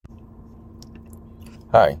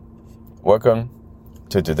Hi, welcome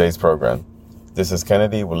to today's program. This is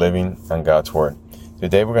Kennedy. We're living on God's Word.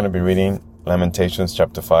 Today we're going to be reading Lamentations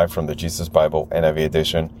Chapter 5 from the Jesus Bible NIV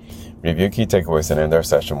edition. Review key takeaways and end our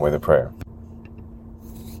session with a prayer.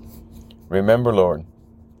 Remember, Lord,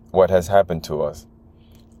 what has happened to us.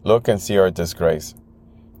 Look and see our disgrace.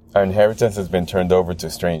 Our inheritance has been turned over to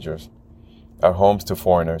strangers, our homes to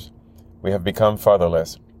foreigners. We have become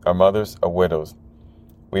fatherless, our mothers are widows.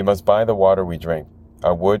 We must buy the water we drink.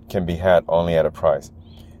 Our wood can be had only at a price.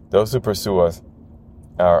 Those who pursue us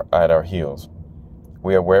are at our heels.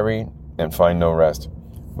 We are weary and find no rest.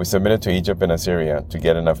 We submitted to Egypt and Assyria to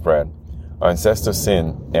get enough bread. Our ancestors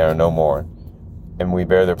sin and are no more, and we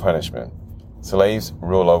bear their punishment. Slaves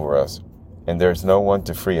rule over us, and there is no one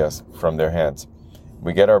to free us from their hands.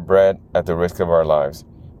 We get our bread at the risk of our lives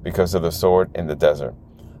because of the sword in the desert.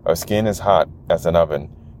 Our skin is hot as an oven,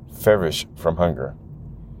 feverish from hunger.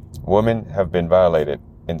 Women have been violated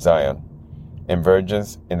in Zion, and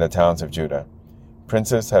virgins in the towns of Judah.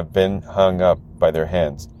 Princes have been hung up by their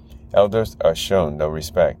hands. Elders are shown no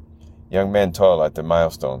respect. Young men toil at the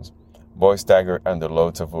milestones. Boys stagger under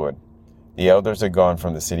loads of wood. The elders are gone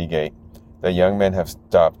from the city gate. The young men have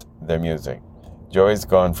stopped their music. Joy is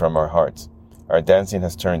gone from our hearts. Our dancing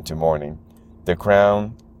has turned to mourning. The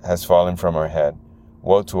crown has fallen from our head.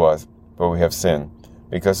 Woe to us, for we have sinned.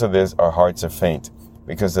 Because of this, our hearts are faint.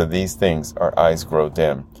 Because of these things, our eyes grow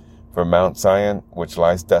dim. For Mount Zion, which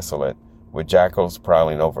lies desolate, with jackals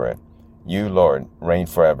prowling over it. You, Lord, reign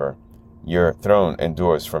forever. Your throne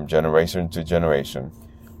endures from generation to generation.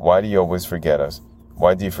 Why do you always forget us?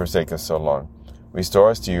 Why do you forsake us so long? Restore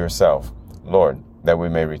us to yourself, Lord, that we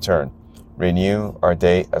may return. Renew our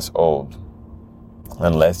day as old,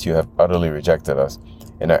 unless you have utterly rejected us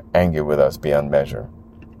and are angry with us beyond measure.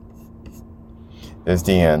 This is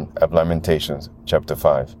the end of Lamentations Chapter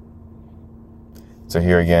 5. So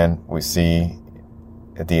here again, we see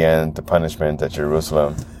at the end the punishment that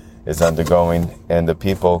Jerusalem is undergoing and the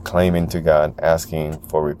people claiming to God, asking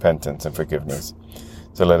for repentance and forgiveness.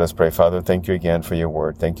 So let us pray. Father, thank you again for your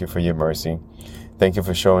word. Thank you for your mercy. Thank you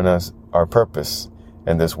for showing us our purpose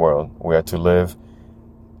in this world. We are to live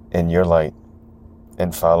in your light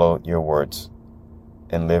and follow your words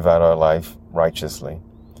and live out our life righteously.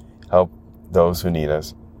 Help those who need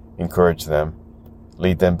us, encourage them,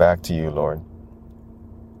 lead them back to you, Lord,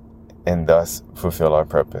 and thus fulfill our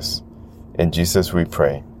purpose. In Jesus we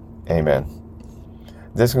pray. Amen.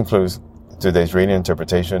 This concludes today's reading and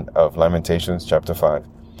interpretation of Lamentations Chapter 5.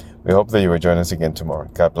 We hope that you will join us again tomorrow.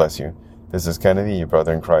 God bless you. This is Kennedy, your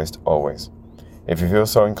brother in Christ, always. If you feel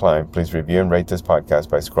so inclined, please review and rate this podcast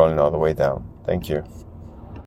by scrolling all the way down. Thank you.